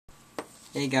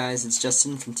Hey guys, it's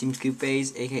Justin from Team Scoop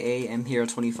Phase, aka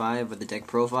M-Hero25, with the deck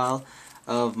profile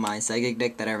of my Psychic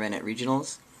deck that I ran at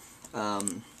Regionals. My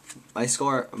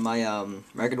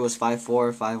record was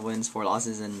 5-4, 5 wins, 4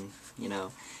 losses, and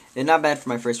it's not bad for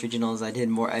my first Regionals. I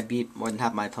beat more than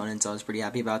half my opponents, so I was pretty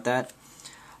happy about that.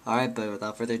 Alright, but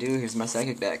without further ado, here's my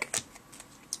Psychic deck.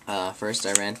 First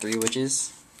I ran 3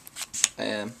 Witches.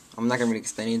 I'm not going to really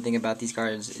explain anything about these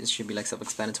cards. It should be like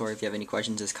self-explanatory. If you have any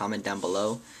questions, just comment down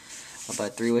below.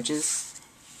 About 3 Witches,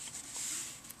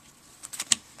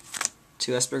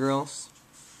 2 Esper Girls,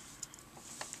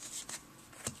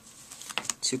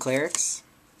 2 Clerics,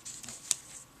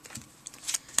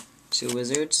 2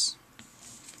 Wizards,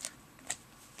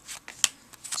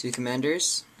 2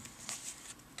 Commanders,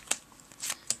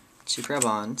 2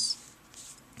 Crabons,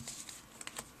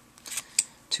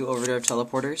 2 Overdrive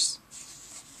Teleporters,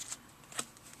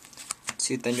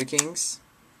 2 Thunder Kings,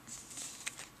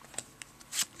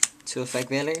 2 Effect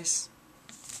Veilers,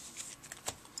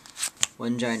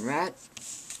 1 Giant Rat,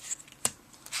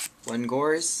 1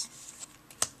 Gores,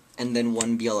 and then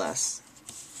 1 BLS.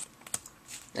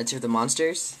 That's for the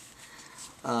monsters.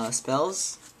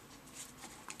 Spells,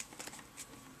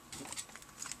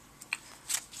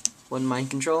 1 Mind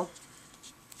Control,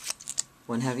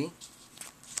 1 Heavy,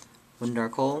 1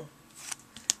 Dark Hole,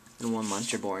 and 1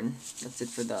 Monster Born. That's it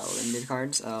for the limited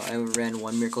cards. I ran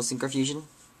 1 Miracle Synchro Fusion,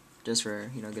 just for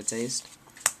good taste.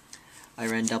 I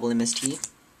ran double MST,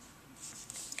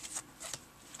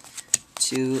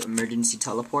 2 Emergency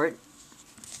Teleport,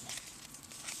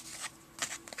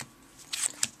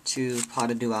 2 Pot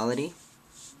of Duality,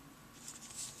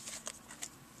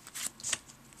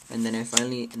 and then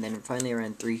finally I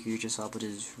ran 3 Huge Assault, which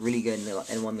is really good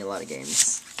and won me a lot of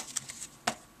games.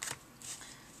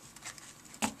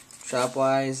 Trap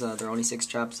wise, there are only 6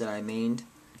 traps that I mained.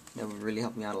 That would really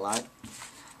help me out a lot.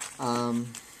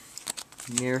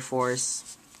 Mirror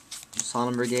Force,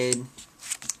 Solemn Brigade,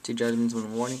 2 Judgments,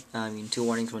 1 warning. 2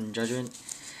 warnings, 1 judgment,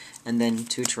 and then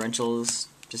 2 Torrentials,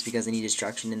 just because I need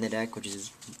distraction in the deck, which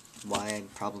is why I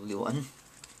probably won.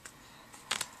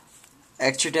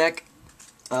 Extra deck,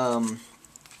 1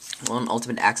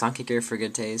 Ultimate Axon Kicker for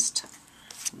good taste,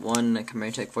 1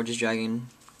 Chimeratech Fortress Dragon,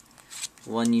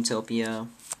 1 Utopia,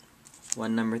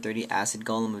 1 number 30 Acid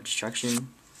Golem of Destruction,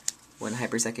 1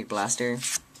 Hyper Psychic Blaster,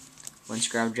 1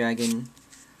 Scrap Dragon,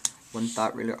 1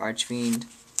 Thought Ruler Archfiend,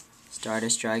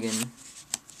 Stardust Dragon,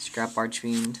 Scrap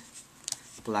Archfiend,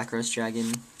 Black Rose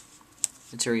Dragon,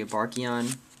 Materia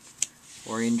Barkion,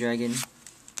 Orion Dragon,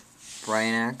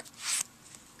 Bryanak,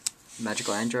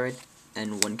 Magical Android,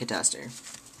 and 1 Cataster.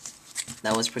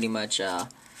 That was pretty much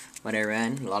what I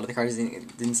ran. A lot of the cards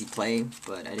didn't see play,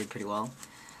 but I did pretty well.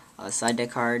 Side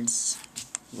deck cards,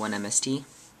 1 MST,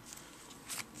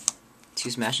 2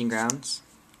 Smashing Grounds,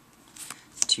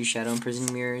 2 Shadow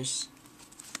Imprisoning Mirrors,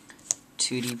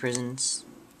 2 D Prisons,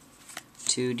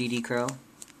 2 DD Crow,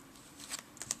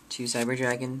 2 Cyber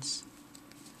Dragons,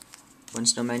 1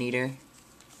 Snowman Eater,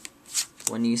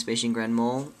 1 New Spatian Grand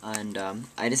Mole, and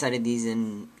I decided these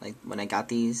when I got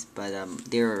these, but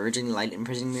they were originally Light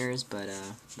Imprisoning Mirrors, but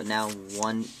now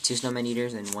 2 Snowman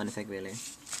Eaters and 1 Effect Veiler.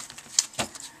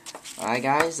 Alright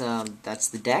guys, that's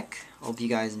the deck. Hope you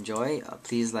guys enjoy.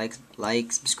 Please like,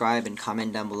 subscribe, and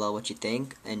comment down below what you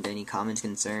think, and any comments,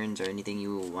 concerns, or anything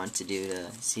you want to do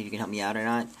to see if you can help me out or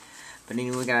not. But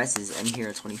anyway guys, this is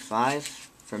M-Hero25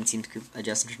 from Team Scoop,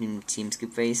 Justin from Team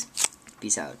Scoop Face.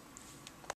 Peace out.